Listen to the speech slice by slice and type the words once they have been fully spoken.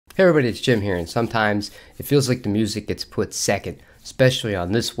Hey everybody, it's Jim here, and sometimes it feels like the music gets put second, especially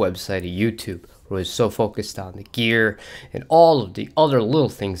on this website of YouTube, where it's so focused on the gear and all of the other little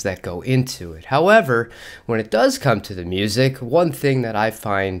things that go into it. However, when it does come to the music, one thing that I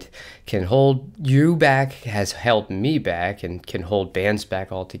find can hold you back, has held me back, and can hold bands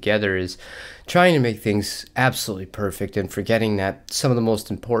back altogether is trying to make things absolutely perfect and forgetting that some of the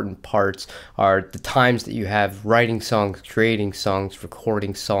most important parts are the times that you have writing songs, creating songs,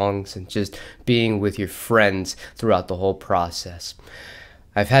 recording songs, and just being with your friends throughout the whole process.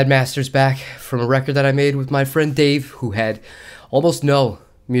 I've had masters back from a record that I made with my friend Dave, who had almost no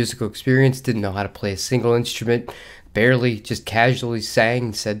musical experience, didn't know how to play a single instrument, barely, just casually sang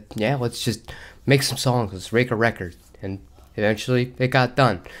and said, yeah, let's just make some songs, let's make a record. And eventually it got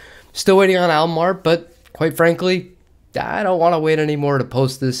done. Still waiting on album art, but quite frankly, I don't want to wait anymore to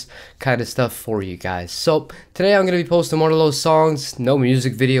post this kind of stuff for you guys. So today I'm going to be posting one of those songs, no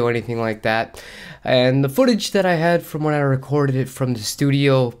music video, anything like that. And the footage that I had from when I recorded it from the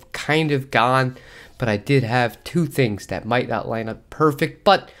studio, kind of gone. But I did have two things that might not line up perfect,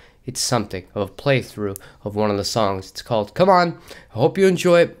 but it's something of a playthrough of one of the songs. It's called Come On. I hope you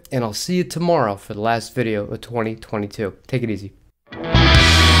enjoy it, and I'll see you tomorrow for the last video of 2022. Take it easy.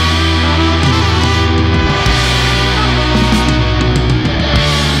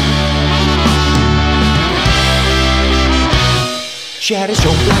 She had a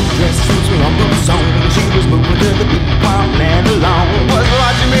short black dress, swings me up on the song. She was moving to the beat while man alone was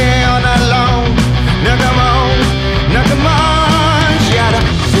watching me all night long. Now come on, now come on. She had a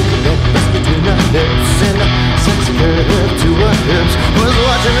cigarette between her lips and a sexy curve to her hips. Was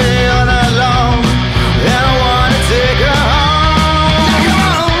watching me all night long, and I wanna take her home. Now come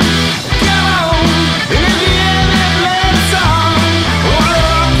on, and if you hear me play the song, I wanna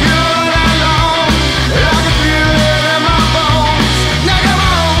rock you all night long, and I can feel it in my bones.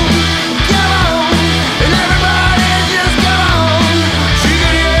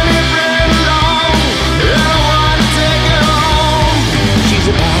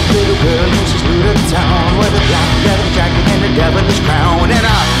 Town with a black leather jacket and a devilish crown and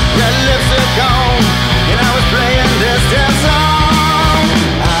a red lips